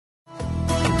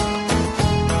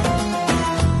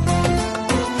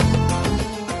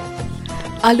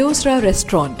Alosra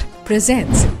Restaurant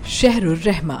presents Shahrur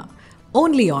Rehma,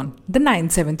 only on The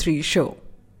 973 Show.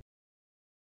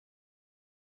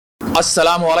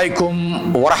 अस्सलामु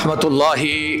अलैकुम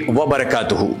वरहमतुल्लाहि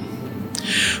वबरकातुहू।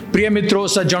 प्रिय मित्रों,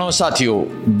 सज्जनों, साथियों,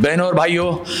 बहनों और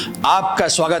भाइयों, आपका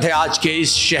स्वागत है आज के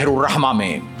इस शहरुर रहमा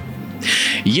में।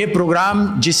 ये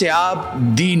प्रोग्राम जिसे आप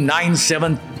दी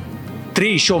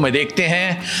 973 शो में देखते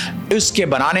हैं, इसके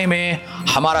बनाने में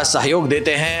हमारा सहयोग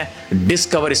देते हैं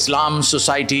discover Islam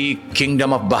society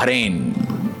kingdom of Bahrain.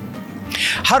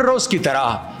 हर रोज की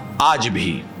तरह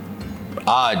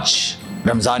आज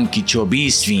रमजान की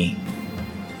 24वीं,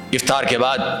 इफ्तार के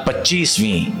बाद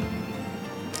 25वीं,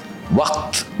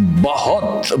 वक्त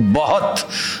बहुत बहुत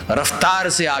रफ्तार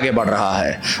से आगे बढ़ रहा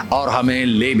है और हमें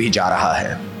ले भी जा रहा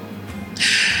है।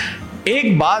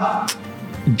 एक बात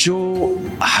जो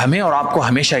हमें और आपको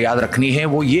हमेशा याद रखनी है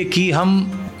वो ये कि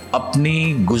हम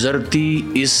अपनी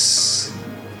गुजरती इस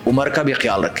उम्र का भी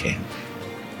ख्याल रखें,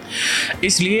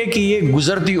 इसलिए कि ये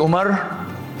गुजरती उम्र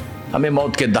हमें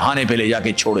मौत के दहाने पे ले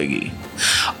जाके छोड़ेगी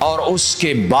और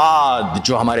उसके बाद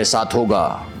जो हमारे साथ होगा,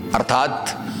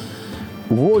 अर्थात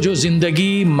वो जो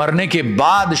जिंदगी मरने के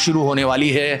बाद शुरू होने वाली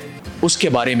है, उसके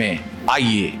बारे में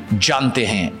आइए जानते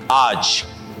हैं आज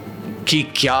कि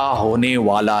क्या होने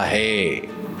वाला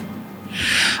है।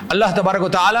 अल्लाह तबारक व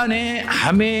तआला ने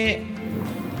हमें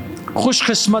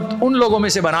खुशकिस्मत उन लोगों में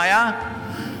से बनाया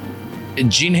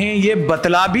जिन्हें ये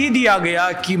बतला भी दिया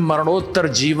गया कि मरणोत्तर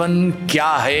जीवन क्या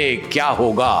है, क्या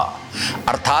होगा,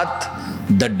 अर्थात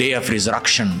the day of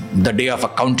resurrection, the day of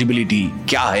accountability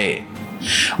क्या है।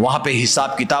 वहां पे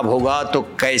हिसाब किताब होगा तो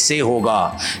कैसे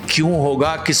होगा, क्यों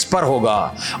होगा, किस पर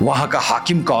होगा, वहां का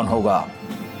हाकिम कौन होगा,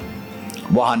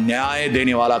 वहां न्याय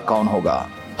देने वाला कौन होगा।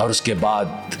 और उसके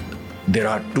बाद there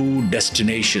are to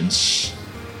destinations,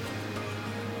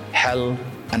 hello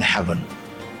and heaven.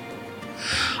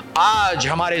 आज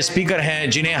हमारे स्पीकर हैं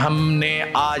जिन्हें हमने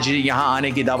आज यहां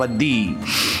आने की दावत दी,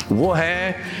 वो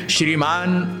है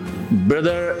श्रीमान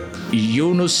ब्रदर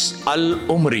यूनुस अल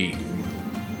उमरी,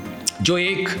 जो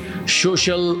एक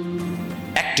सोशल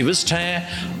एक्टिविस्ट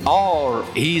हैं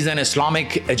और he is an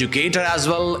Islamic educator as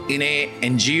well in A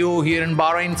NGO here in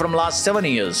Bahrain from last 7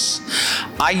 years।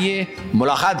 आइए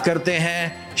मुलाकात करते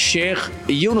हैं शेख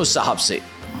यूनुस साहब से।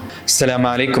 अस्सलामु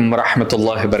अलैकुम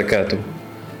वरहमतुल्लाहि वबरकातुहू।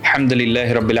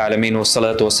 अल्हम्दुलिल्लाहि रब्बिल आलमीन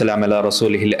वस्सलातु वस्सलामु अला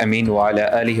रसूलिहिल अमीन व अला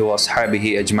आलिहि व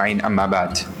अस्हाबिहि अजमाइन, अम्मा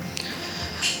बाद।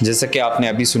 जैसा कि आपने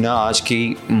अभी सुना, आज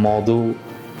की मौदू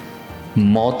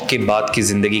मौत के बाद की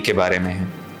ज़िंदगी के बारे में है।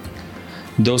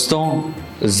 दोस्तों,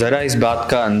 ज़रा इस बात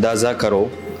का अंदाज़ा करो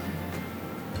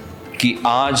कि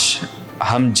आज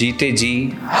हम जीते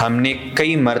जी हमने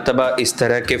कई मर्तबा इस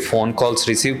तरह के फ़ोन कॉल्स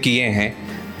रिसीव किए हैं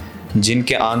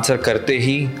जिनके आंसर करते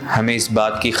ही हमें इस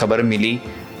बात की खबर मिली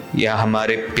या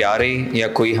हमारे प्यारे या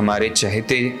कोई हमारे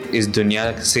चहेते इस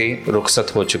दुनिया से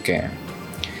रुखसत हो चुके हैं।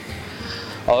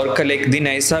 और कल एक दिन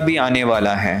ऐसा भी आने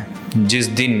वाला है जिस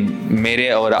दिन मेरे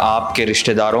और आपके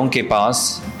रिश्तेदारों के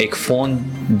पास एक फ़ोन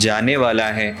जाने वाला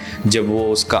है, जब वो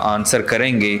उसका आंसर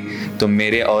करेंगे तो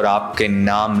मेरे और आपके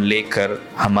नाम लेकर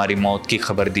हमारी मौत की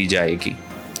खबर दी जाएगी।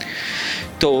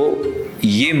 तो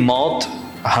ये मौत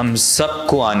हम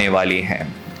सबको आने वाली है।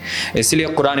 इसलिए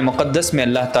कुरान मुक़द्दस में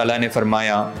अल्लाह ताला ने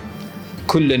फरमाया,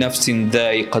 कुल्लु नफ्सिन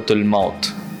ज़ाइक़तुल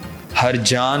मौत, हर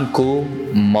जान को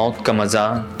मौत का मज़ा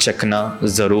चखना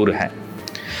ज़रूर है।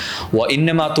 व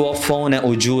इन्नमा तुवफ़्फ़ौना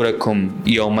उजूरकुम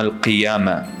यौमल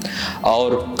क़ियामा,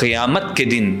 और क़ियामत के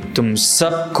दिन तुम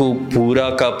सबको पूरा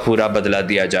का पूरा बदला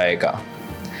दिया जाएगा।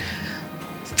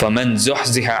 फ़मन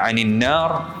ज़ुहज़िहा अनिन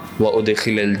नार व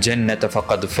उदखिलल जन्नत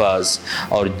फ़क़द फ़ाज़,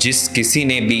 और जिस किसी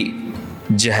ने भी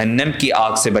जहन्नम की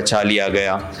आग से बचा लिया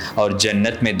गया और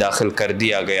जन्नत में दाखिल कर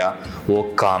दिया गया, वो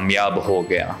कामयाब हो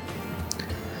गया।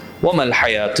 वमल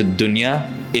हयातुद दुनिया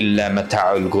इल्ला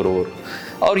मताउल गुरूर,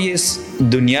 और ये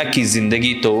दुनिया की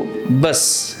ज़िंदगी तो बस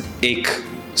एक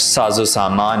साजो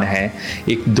सामान है,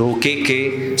 एक धोखे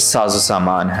के साजो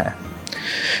सामान है।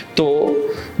 तो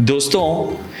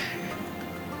दोस्तों,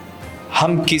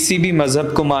 हम किसी भी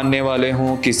मज़हब को मानने वाले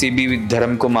हों, किसी भी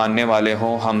धर्म को मानने वाले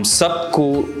हों, हम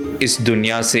सबको इस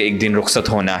दुनिया से एक दिन रुखसत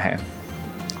होना है।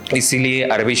 इसीलिए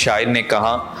अरबी शायर ने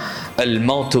कहा, अल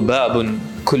मौतु बाबुन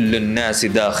कुल्लुन नासि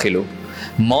दाखिलु,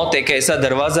 मौत एक ऐसा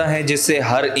दरवाज़ा है जिससे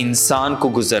हर इंसान को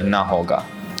गुजरना होगा।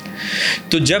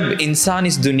 तो जब इंसान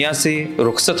इस दुनिया से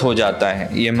रुखसत हो जाता है,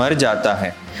 ये मर जाता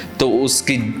है, तो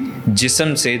उसकी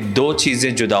जिस्म से दो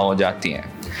चीज़ें जुदा हो जाती हैं।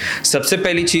 सबसे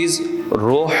पहली चीज़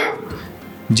रूह,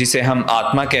 जिसे हम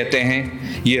आत्मा कहते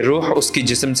हैं, ये रूह उसकी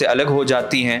जिस्म से अलग हो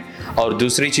जाती है। और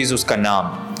दूसरी चीज़ उसका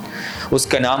नाम,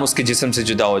 उसका नाम उसके जिस्म से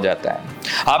जुदा हो जाता है।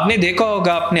 आपने देखा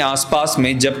होगा अपने आसपास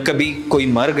में, जब कभी कोई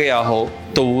मर गया हो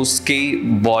तो उसकी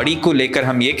बॉडी को लेकर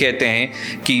हम ये कहते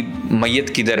हैं कि मैयत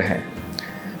किधर है,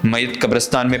 मैयत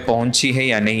कब्रिस्तान में पहुंची है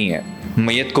या नहीं है,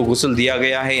 मैयत को गुस्ल दिया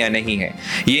गया है या नहीं है।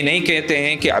 ये नहीं कहते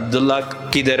हैं कि अब्दुल्ला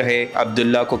किधर है,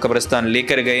 अब्दुल्ला को कब्रिस्तान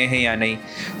लेकर गए हैं या नहीं।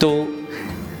 तो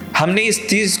हमने इस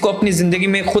चीज़ को अपनी ज़िंदगी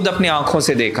में खुद अपनी आंखों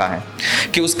से देखा है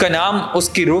कि उसका नाम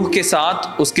उसकी रूह के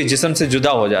साथ उसके जिस्म से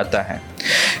जुदा हो जाता है।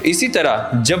 इसी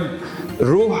तरह जब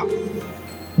रूह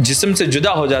जिस्म से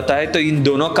जुदा हो जाता है तो इन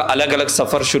दोनों का अलग अलग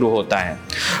सफ़र शुरू होता है।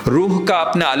 रूह का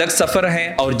अपना अलग सफ़र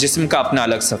है और जिस्म का अपना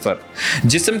अलग सफ़र।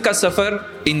 जिस्म का सफ़र,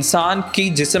 इंसान की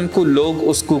जिस्म को लोग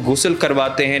उसको गुस्ल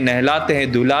करवाते हैं, नहलाते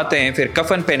हैं, धुलाते हैं, फिर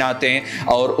कफन पहनाते हैं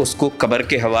और उसको कब्र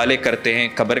के हवाले करते हैं।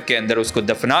 कब्र के अंदर उसको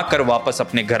दफना कर वापस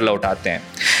अपने घर लौटाते हैं।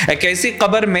 एक ऐसी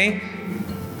कब्र में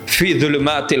फी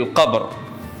ज़ुलुमातिल क़ब्र,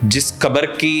 जिस कब्र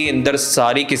की अंदर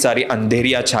सारी की सारी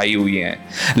अंधेरियां छाई हुई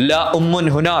हैं। ला उम्मुन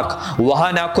हुनाक,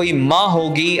 वहाँ ना कोई माँ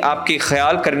होगी आपके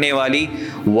ख्याल करने वाली,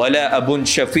 वला अबुन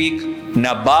शफीक,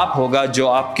 ना बाप होगा जो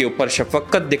आपके ऊपर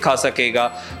शफकत दिखा सकेगा,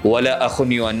 वला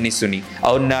अखुन युअन्निसुनी,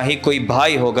 और ना ही कोई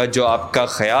भाई होगा जो आपका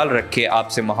ख्याल रखे,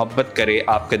 आपसे मोहब्बत करे,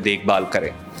 आपका देखभाल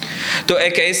करे। तो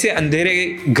एक ऐसे अंधेरे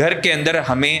घर के अंदर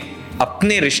हमें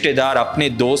अपने रिश्तेदार, अपने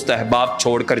दोस्त अहबाब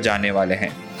छोड़कर जाने वाले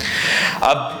हैं।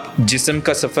 अब जिस्म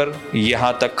का सफ़र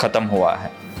यहाँ तक ख़त्म हुआ है।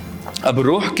 अब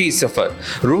रूह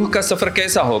का सफ़र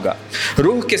कैसा होगा?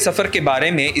 रूह के सफ़र के बारे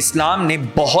में इस्लाम ने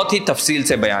बहुत ही तफसील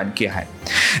से बयान किया है।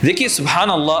 देखिए सुभान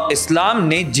अल्लाह, इस्लाम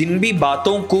ने जिन भी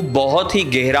बातों को बहुत ही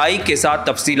गहराई के साथ,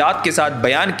 तफसीलात के साथ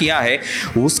बयान किया है,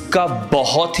 उसका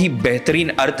बहुत ही बेहतरीन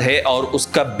अर्थ है और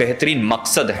उसका बेहतरीन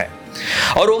मकसद है।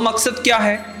 और वो मकसद क्या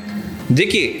है?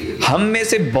 देखिए, हम में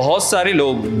से बहुत सारे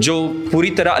लोग जो पूरी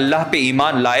तरह अल्लाह पे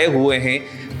ईमान लाए हुए हैं,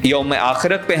 यौम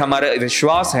आखिरत पे हमारा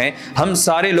विश्वास है, हम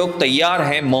सारे लोग तैयार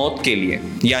हैं मौत के लिए।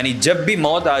 यानी जब भी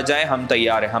मौत आ जाए हम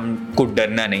तैयार हैं, हमको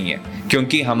डरना नहीं है,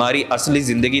 क्योंकि हमारी असली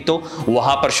ज़िंदगी तो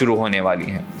वहाँ पर शुरू होने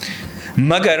वाली है।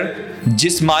 मगर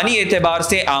जिस्मानी एतबार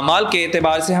से, आमाल के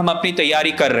एतबार से हम अपनी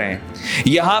तैयारी कर रहे हैं।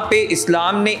 यहाँ पे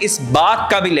इस्लाम ने इस बात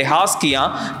का भी लिहाज किया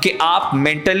कि आप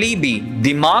मेंटली भी,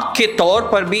 दिमाग के तौर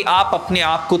पर भी आप अपने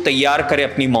आप को तैयार करें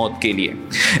अपनी मौत के लिए।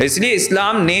 इसलिए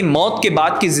इस्लाम ने मौत के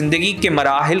बाद की ज़िंदगी के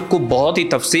मराहिल को बहुत ही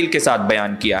तफसील के साथ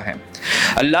बयान किया है।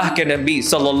 अल्लाह के नबी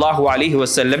सल्लल्लाहु अलैहि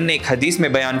वसल्लम ने एक हदीस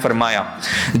में बयान फरमाया,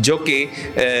 जो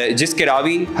कि जिसके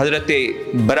रावी हज़रत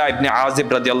बरा इब्न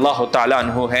आज़िब रज़ियल्लाहु ताला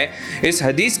अन्हु है। इस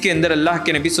हदीस के अंदर अल्लाह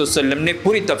के नबी सल्लल्लाहु अलैहि वसल्लम ने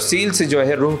पूरी तफसील से जो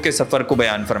है रूह के सफ़र को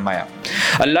बयान फरमाया।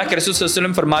 अल्लाह के रसूल सल्लल्लाहु अलैहि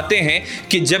वसल्लम फरमाते हैं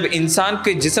कि जब इंसान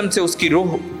के जिस्म से उसकी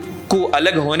रूह को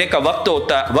अलग होने का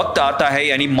वक्त आता है,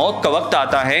 यानी मौत का वक्त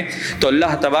आता है, तो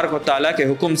अल्लाह तबारक व तआला के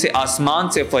हुक्म से आसमान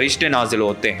से फरिश्ते नाजिल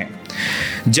होते हैं।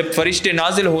 जब फरिश्ते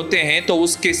नाजिल होते हैं तो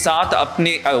उसके साथ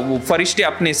वो फरिश्ते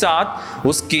अपने साथ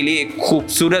उसके लिए एक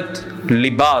खूबसूरत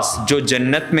लिबास जो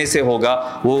जन्नत में से होगा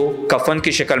वो कफन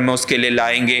की शक्ल में उसके लिए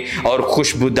लाएंगे, और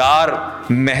खुशबूदार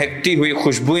महकती हुई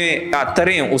खुशबुएं,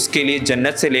 अतरें उसके लिए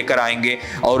जन्नत से लेकर आएंगे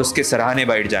और उसके सराहने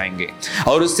बैठ जाएंगे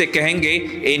और उससे कहेंगे,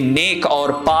 ए नेक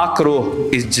और पाक रूह,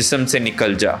 इस जिस्म से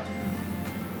निकल जा।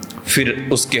 फिर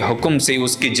उसके हुक्म से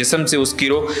उसके जिस्म से उसकी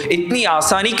रूह इतनी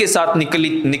आसानी के साथ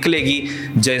निकलेगी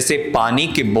जैसे पानी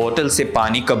के बोतल से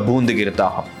पानी का बूंद गिरता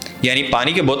हो। यानी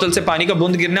पानी के बोतल से पानी का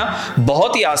बूंद गिरना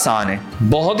बहुत ही आसान है,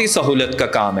 बहुत ही सहूलत का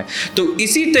काम है। तो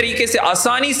इसी तरीके से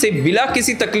आसानी से बिला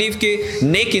किसी तकलीफ के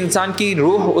नेक इंसान की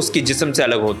रूह उसकी जिस्म से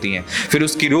अलग होती है। फिर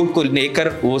उसकी रूह को लेकर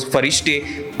वो फरिश्ते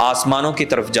आसमानों की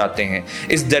तरफ जाते हैं।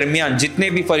 इस दरमियान जितने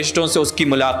भी फरिश्तों से उसकी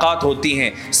मुलाकात होती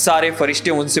हैं, सारे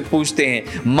फरिश्ते उनसे पूछते हैं,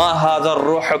 मा हाज़ा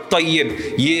रूह तय्यब,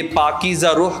 ये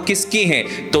पाकीज़ा रूह किसकी है?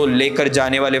 तो लेकर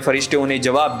जाने वाले फरिश्ते उन्हें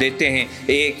जवाब देते हैं,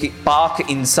 एक पाक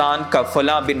इंसान का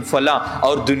फला बिन फला,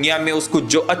 और दुनिया में उसको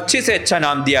जो अच्छे से अच्छा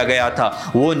नाम दिया गया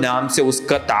था वो नाम से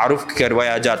उसका तारुफ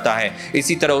करवाया जाता है।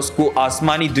 इसी तरह उसको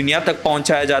आसमानी दुनिया तक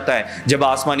पहुंचाया जाता है। जब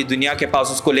आसमानी दुनिया के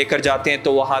पास उसको लेकर जाते हैं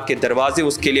तो वहाँ के दरवाजे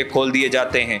उसके लिए खोल दिए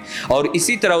जाते हैं और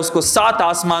इसी तरह उसको 7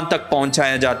 आसमान तक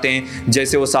पहुंचाया जाते हैं।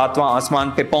 जैसे वो 7वां आसमान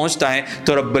पे पहुंचता है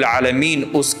तो रब्बुल आलमीन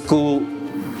उसको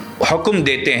हुक्म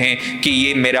देते हैं कि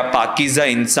ये मेरा पाकीज़ा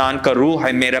इंसान का रूह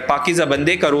है, मेरा पाकीज़ा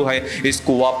बंदे का रूह है,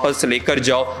 इसको वापस लेकर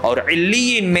जाओ और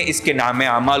इल्लीन में इसके नाम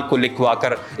अमाल को लिखवा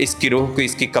कर इसकी रूह को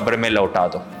इसकी कब्र में लौटा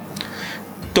दो।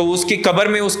 तो उसकी कब्र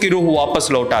में उसकी रूह वापस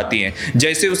लौट आती है।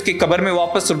 जैसे उसकी कब्र में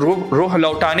वापस रूह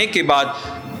लौटाने के बाद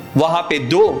वहाँ पे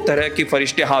 2 तरह के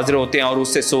फरिश्ते हाजिर होते हैं और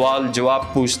उससे सवाल जवाब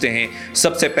पूछते हैं।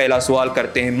 सबसे पहला सवाल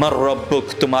करते हैं, मर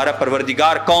रब्बुक, तुम्हारा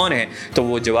परवरदिगार कौन है? तो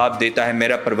वो जवाब देता है,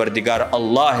 मेरा परवरदिगार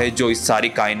अल्लाह है जो इस सारी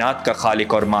कायनात का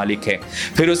खालिक और मालिक है।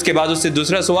 फिर उसके बाद उससे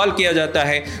दूसरा सवाल किया जाता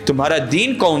है, तुम्हारा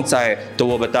दीन कौन सा है? तो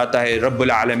वो बताता है,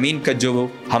 रब्बुल आलमीन का जो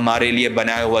हमारे लिए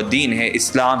बनाया हुआ दीन है,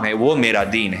 इस्लाम है, वो मेरा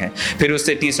दीन है। फिर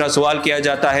उससे तीसरा सवाल किया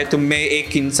जाता है, तुम में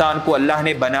एक इंसान को अल्लाह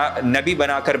ने नबी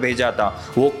बनाकर भेजा था,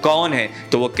 वो कौन है?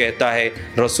 तो वो कहता है,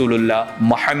 रसूलुल्लाह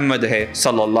मोहम्मद है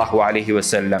सल्लल्लाहु अलैहि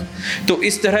वसल्लम। तो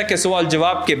इस तरह के सवाल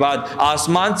जवाब के बाद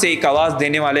आसमान से एक आवाज़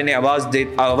देने वाले ने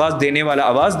आवाज़ देने वाला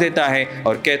आवाज़ देता है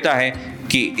और कहता है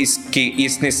कि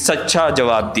इसने सच्चा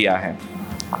जवाब दिया है,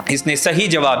 इसने सही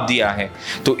जवाब दिया है,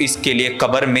 तो इसके लिए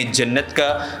कब्र में जन्नत का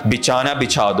बिछाना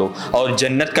बिछा दो और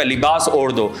जन्नत का लिबास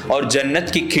ओढ़ दो और जन्नत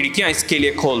की खिड़कियां इसके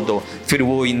लिए खोल दो। फिर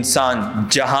वो इंसान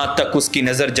जहां तक उसकी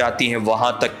नज़र जाती है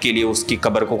वहां तक के लिए उसकी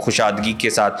कब्र को खुशादगी के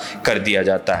साथ कर दिया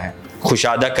जाता है,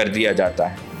 खुशादा कर दिया जाता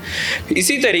है।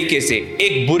 इसी तरीके से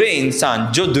एक बुरे इंसान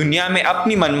जो दुनिया में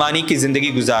अपनी मनमानी की जिंदगी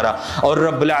गुजारा और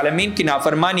रब्बुल आलमीन की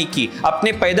नाफरमानी की,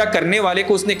 अपने पैदा करने वाले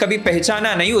को उसने कभी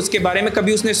पहचाना नहीं, उसके बारे में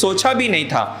कभी उसने सोचा भी नहीं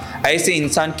था, ऐसे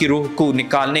इंसान की रूह को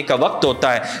निकालने का वक्त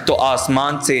होता है तो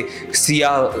आसमान से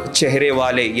सियाह चेहरे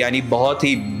वाले यानी बहुत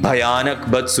ही भयानक,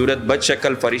 बदसूरत,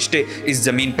 बदशक्ल फरिश्ते इस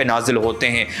ज़मीन पे नाजिल होते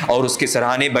हैं और उसके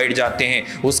सराहने बैठ जाते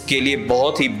हैं। उसके लिए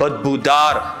बहुत ही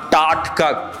बदबूदार टाट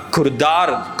का खुरदार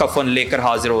कफन लेकर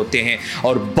हाजिर होते हैं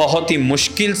और बहुत ही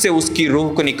मुश्किल से उसकी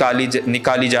रूह को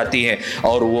निकाली जाती है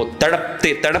और वो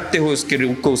तड़पते तड़पते हुए उसकी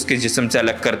रूह को उसके जिस्म से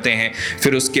अलग करते हैं।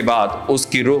 फिर उसके बाद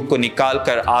उसकी रूह को निकाल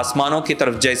कर आसमानों की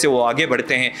तरफ जैसे वो आगे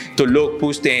बढ़ते हैं तो लोग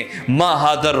पूछते हैं, मा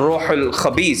हादर रूहुल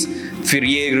खबीस, फिर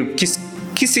ये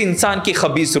किस इंसान की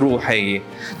खबीस रूह है ये?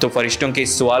 तो फरिश्तों के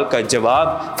इस सवाल का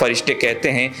जवाब फरिश्ते कहते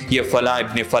हैं, ये फ़ला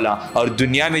इब्न फ़ला, और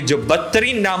दुनिया में जो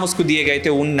बदतरीन नाम उसको दिए गए थे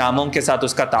उन नामों के साथ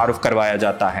उसका तारुफ करवाया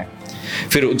जाता है।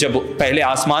 फिर जब पहले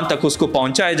आसमान तक उसको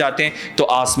पहुंचाए जाते हैं तो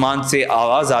आसमान से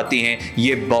आवाज़ आती है,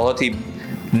 ये बहुत ही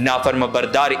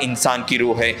नाफरमाबरदार इंसान की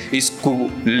रूह है, इसको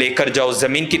लेकर जाओ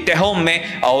ज़मीन की तहों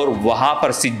में और वहाँ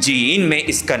पर सिज्जीन में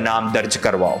इसका नाम दर्ज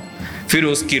करवाओ, फिर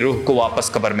उसकी रूह को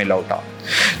वापस कब्र में लौटाओ।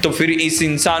 तो फिर इस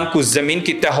इंसान को ज़मीन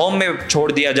की तहों में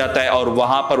छोड़ दिया जाता है और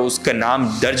वहाँ पर उसका नाम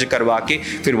दर्ज करवा के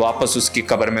फिर वापस उसकी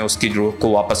कब्र में उसकी रूह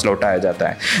को वापस लौटाया जाता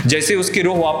है। जैसे उसकी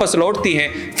रूह वापस लौटती है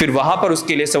फिर वहाँ पर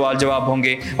उसके लिए सवाल जवाब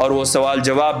होंगे और वो सवाल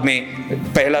जवाब में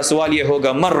पहला सवाल ये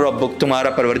होगा, मर रब्बुक, तुम्हारा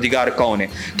परवरदिगार कौन है?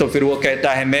 तो फिर वो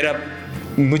कहता है,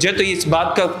 मुझे तो इस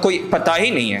बात का कोई पता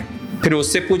ही नहीं है। फिर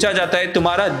उससे पूछा जाता है,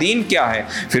 तुम्हारा दीन क्या है?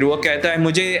 फिर वो कहता है,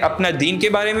 मुझे अपना दीन के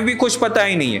बारे में भी कुछ पता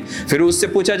ही नहीं है। फिर उससे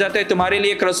पूछा जाता है, तुम्हारे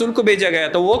लिए एक रसूल को भेजा गया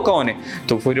तो वो कौन है?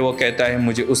 तो फिर वो कहता है,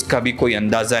 मुझे उसका भी कोई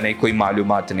अंदाज़ा नहीं, कोई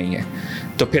मालूमात नहीं है।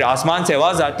 तो फिर आसमान से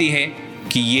आवाज़ आती है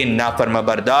कि ये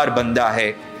नाफरमाबरदार बंदा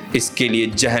है, इसके लिए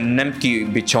जहन्नम की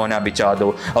बिछौना बिछा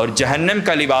दो और जहन्नम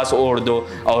का लिबास ओढ़ दो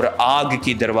और आग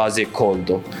की दरवाजे खोल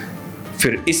दो।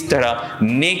 फिर इस तरह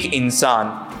नेक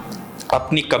इंसान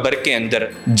अपनी कब्र के अंदर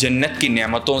जन्नत की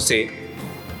नेमतों से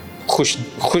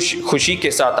खुशी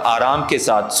के साथ, आराम के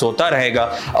साथ सोता रहेगा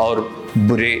और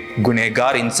बुरे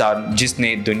गुनहगार इंसान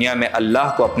जिसने दुनिया में अल्लाह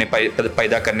को अपने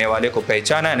पैदा करने वाले को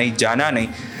पहचाना नहीं, जाना नहीं,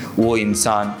 वो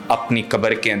इंसान अपनी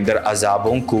कब्र के अंदर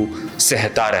अजाबों को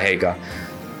सहता रहेगा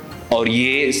और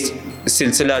ये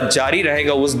सिलसिला जारी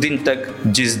रहेगा उस दिन तक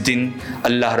जिस दिन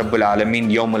अल्लाह रब्बुल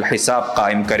आलमीन यौमुल हिसाब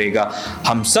कायम करेगा।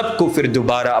 हम सबको फिर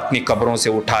दोबारा अपनी कब्रों से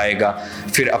उठाएगा,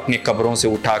 फिर अपनी कब्रों से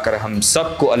उठाकर हम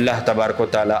सबको अल्लाह तबारक व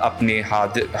तआला अपने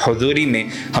हुज़ूरी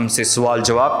में हमसे सवाल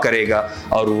जवाब करेगा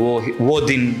और वो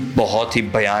दिन बहुत ही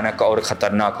भयानक और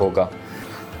ख़तरनाक होगा।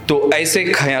 तो ऐसे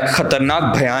ख़तरनाक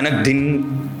भयानक दिन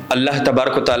अल्लाह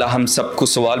तबारक व तआला हम सबको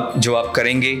सवाल जवाब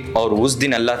करेंगे और उस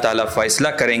दिन अल्लाह ताला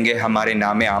फ़ैसला करेंगे हमारे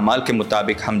नामे आमाल के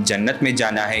मुताबिक हम जन्नत में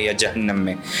जाना है या जहन्नम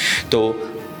में। तो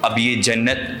अब ये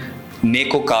जन्नत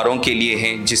नेकोकारों के लिए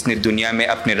है जिसने दुनिया में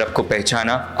अपने रब को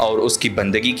पहचाना और उसकी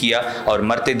बंदगी किया और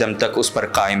मरते दम तक उस पर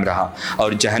कायम रहा,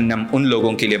 और जहन्नम उन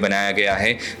लोगों के लिए बनाया गया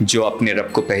है जो अपने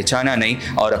रब को पहचाना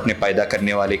नहीं और अपने पैदा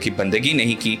करने वाले की बंदगी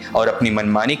नहीं की और अपनी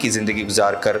मनमानी की ज़िंदगी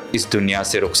गुजार कर इस दुनिया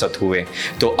से रुखसत हुए।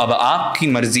 तो अब आपकी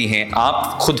मर्ज़ी है,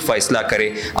 आप खुद फ़ैसला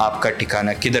करें आपका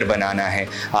ठिकाना किधर बनाना है,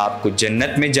 आपको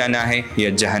जन्नत में जाना है या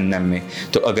जहन्नम में।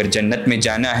 तो अगर जन्नत में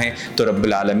जाना है तो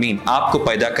रब्बुल आलमीन आपको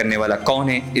पैदा करने वाला कौन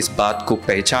है इस बात को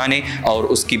पहचाने और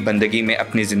उसकी बंदगी में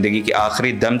अपनी ज़िंदगी के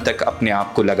आखिरी दम तक अपने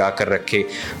आप को लगा कर रखे।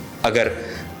 अगर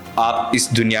आप इस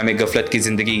दुनिया में गफलत की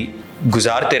ज़िंदगी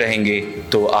गुजारते रहेंगे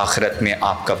तो आखिरत में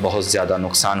आपका बहुत ज़्यादा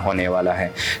नुकसान होने वाला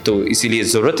है। तो इसीलिए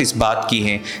ज़रूरत इस बात की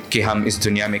है कि हम इस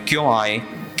दुनिया में क्यों आए,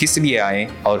 किस लिए आए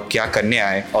और क्या करने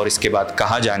आए और इसके बाद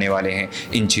कहाँ जाने वाले हैं,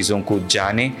 इन चीज़ों को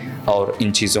जानें, और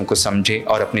इन चीज़ों को समझे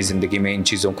और अपनी ज़िंदगी में इन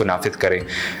चीज़ों को नाफिज करें।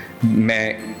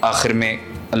 मैं आखिर में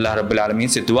अल्लाह रब्बुल आलमीन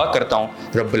से दुआ करता हूँ,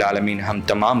 रब्बुल आलमीन हम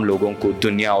तमाम लोगों को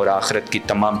दुनिया और आखिरत की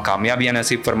तमाम कामयाबियाँ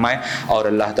नसीब फरमाए और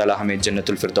अल्लाह ताला हमें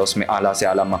जन्नतुल फिरदौस में आला से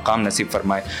आला मकाम नसीब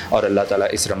फरमाए और अल्लाह ताला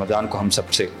इस रमज़ान को हम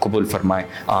सबसे कबूल फरमाए।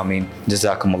 आमीन।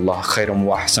 जज़ाकुमुल्लाह खैरम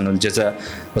व अहसनुल जज़ा।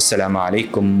 वस्सलामु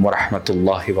अलैकुम व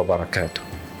रहमतुल्लाहि व बरकातुहू।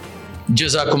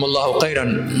 जज़ाकुमुल्लाह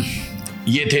खैरन।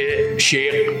 ये थे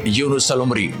शेख यूनुस अल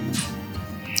उमरी।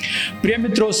 प्रिय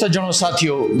मित्रों, सज्जनों,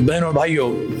 साथियों, बहनों,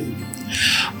 भाइयों,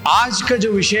 आज का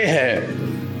जो विषय है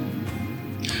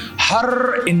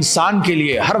हर इंसान के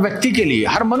लिए, हर व्यक्ति के लिए,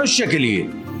 हर मनुष्य के लिए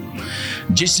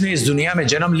जिसने इस दुनिया में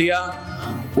जन्म लिया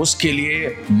उसके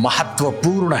लिए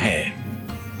महत्वपूर्ण है,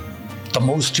 the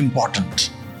most important.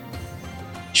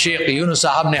 Sheikh Yunus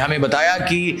साहब ने हमें बताया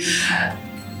कि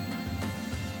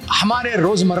हमारे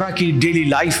रोजमर्रा की डेली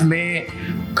लाइफ में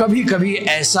कभी कभी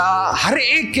ऐसा हर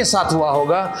एक के साथ हुआ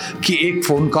होगा कि एक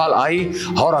फोन कॉल आई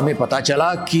और हमें पता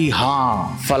चला कि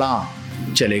हाँ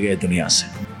फलां चले गए दुनिया से।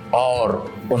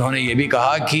 और उन्होंने ये भी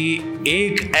कहा कि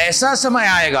एक ऐसा समय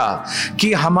आएगा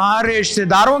कि हमारे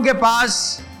रिश्तेदारों के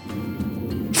पास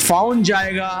फोन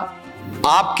जाएगा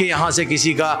आपके यहां से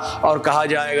किसी का और कहा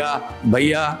जाएगा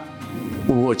भैया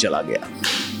वो चला गया,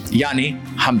 यानी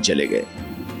हम चले गए।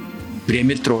 प्रिय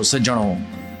मित्रों, सज्जनों,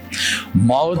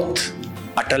 मौत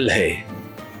अटल है,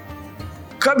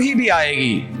 कभी भी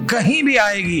आएगी, कहीं भी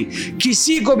आएगी,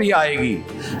 किसी को भी आएगी।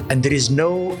 and there is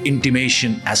no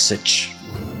intimation as such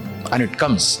and it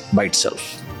comes by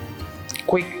itself,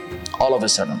 quick, all of a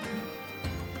sudden.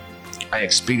 I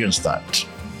experienced that.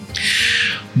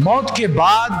 मौत के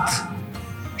बाद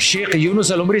शेख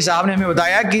यूनुस अल उमरी साहब ने हमें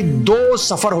बताया कि दो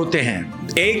सफर होते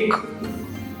हैं, एक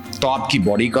तो आपकी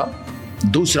बॉडी का,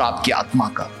 दूसरा आपकी आत्मा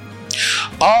का।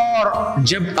 और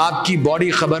जब आपकी बॉडी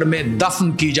खबर में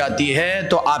दफन की जाती है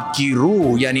तो आपकी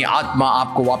रूह यानी आत्मा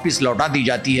आपको वापस लौटा दी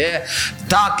जाती है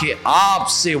ताकि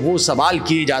आपसे वो सवाल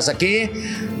किए जा सके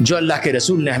जो अल्लाह के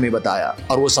रसूल ने हमें बताया।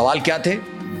 और वो सवाल क्या थे?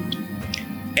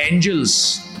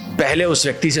 एंजल्स पहले उस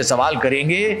व्यक्ति से सवाल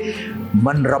करेंगे,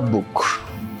 मन रब्बुक,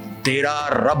 तेरा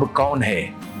रब कौन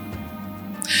है।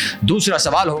 दूसरा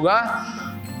सवाल होगा,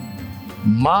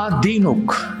 मा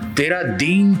दीनुक, तेरा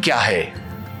दीन क्या है।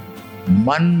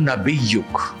 मन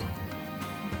नबीयुक,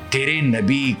 तेरे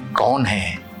नबी कौन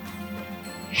है।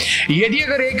 यदि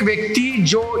अगर एक व्यक्ति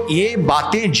जो ये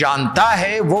बातें जानता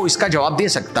है वो इसका जवाब दे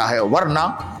सकता है, वरना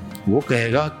वो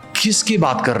कहेगा किसकी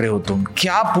बात कर रहे हो तुम,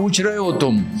 क्या पूछ रहे हो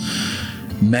तुम,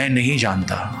 मैं नहीं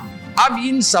जानता। अब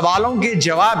इन सवालों के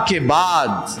जवाब के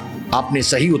बाद आपने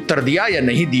सही उत्तर दिया या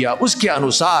नहीं दिया, उसके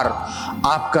अनुसार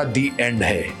आपका दी एंड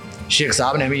है। शेख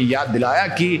साहब ने हमें याद दिलाया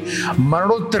कि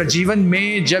मरणोत्तर जीवन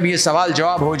में जब ये सवाल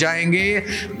जवाब हो जाएंगे,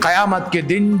 क़यामत के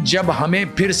दिन जब हमें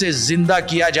फिर से जिंदा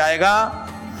किया जाएगा,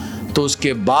 तो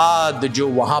उसके बाद जो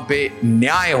वहाँ पे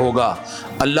न्याय होगा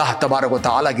अल्लाह तबारक व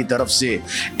तआला की तरफ से,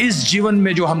 इस जीवन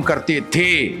में जो हम करते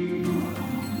थे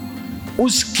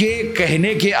उसके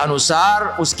कहने के अनुसार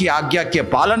उसकी आज्ञा के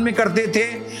पालन में करते थे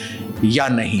या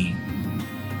नहीं।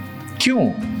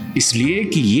 क्यों? इसलिए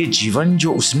कि ये जीवन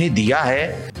जो उसने दिया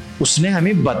है, उसने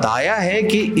हमें बताया है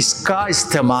कि इसका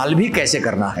इस्तेमाल भी कैसे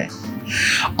करना है।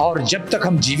 और जब तक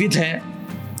हम जीवित हैं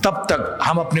तब तक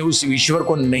हम अपने उस ईश्वर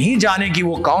को नहीं जाने कि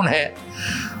वो कौन है।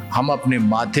 हम अपने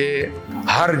माथे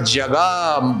हर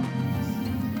जगह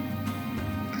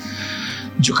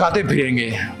झुकाते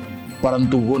फिरेंगे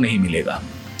परंतु वो नहीं मिलेगा।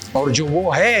 और जो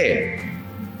वो है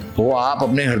वो आप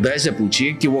अपने हृदय से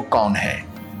पूछिए कि वो कौन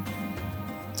है।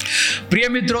 प्रिय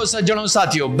मित्रों, सज्जनों,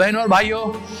 साथियों, बहनों और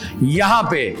भाइयों, यहां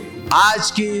पे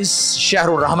आज की इस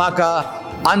शहरुर रहमा का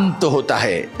अंत होता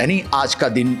है, यानी आज का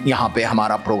दिन यहां पे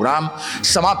हमारा प्रोग्राम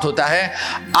समाप्त होता है।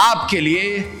 आपके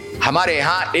लिए हमारे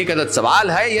यहां एक अदद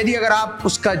सवाल है, यदि अगर आप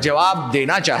उसका जवाब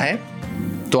देना चाहें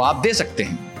तो आप दे सकते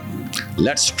हैं।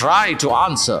 Let's try to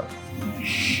answer.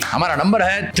 हमारा नंबर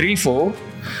है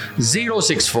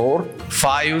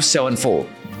 34064574।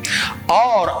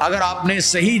 और अगर आपने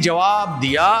सही जवाब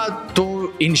दिया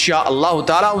तो इंशाअल्लाह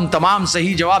ताला उन तमाम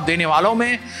सही जवाब देने वालों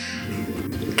में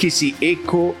किसी एक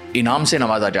को इनाम से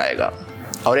नवाजा जाएगा।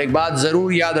 और एक बात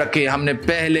जरूर याद रखें, हमने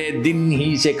पहले दिन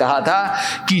ही से कहा था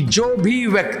कि जो भी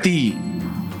व्यक्ति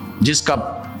जिसका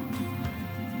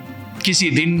किसी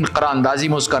दिन क़ुरानंदाज़ी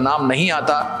में उसका नाम नहीं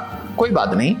आता, कोई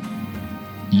बात नहीं,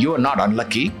 you are not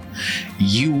unlucky,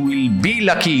 you will be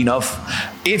lucky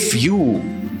enough if you,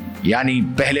 यानी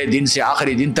पहले दिन से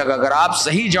आखिरी दिन तक अगर आप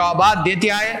सही जवाबात देते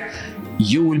आए,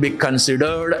 you will be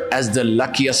considered as the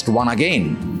luckiest one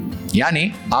again,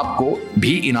 यानी आपको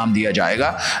भी इनाम दिया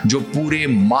जाएगा जो पूरे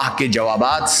माह के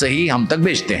जवाबात सही हम तक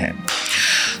भेजते हैं।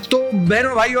 तो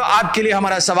बहनों भाइयों, आपके लिए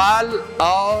हमारा सवाल,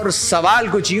 और सवाल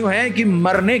कुछ यूं है कि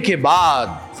मरने के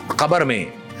बाद कब्र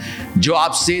में जो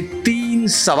आपसे 3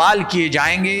 सवाल किए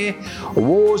जाएंगे,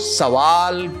 वो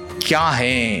सवाल क्या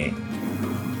हैं?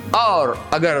 और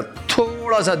अगर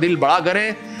थोड़ा सा दिल बड़ा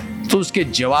करें तो उसके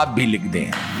जवाब भी लिख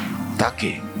दें,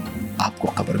 ताकि आपको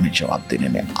कब्र में जवाब देने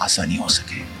में आसानी हो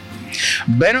सके।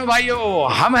 बहनों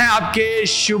भाइयों, हम हैं आपके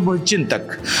शुभ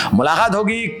चिंतक। मुलाकात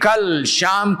होगी कल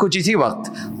शाम कुछ इसी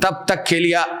वक्त। तब तक के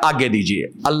लिए आज्ञा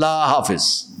दीजिए। अल्लाह हाफिज।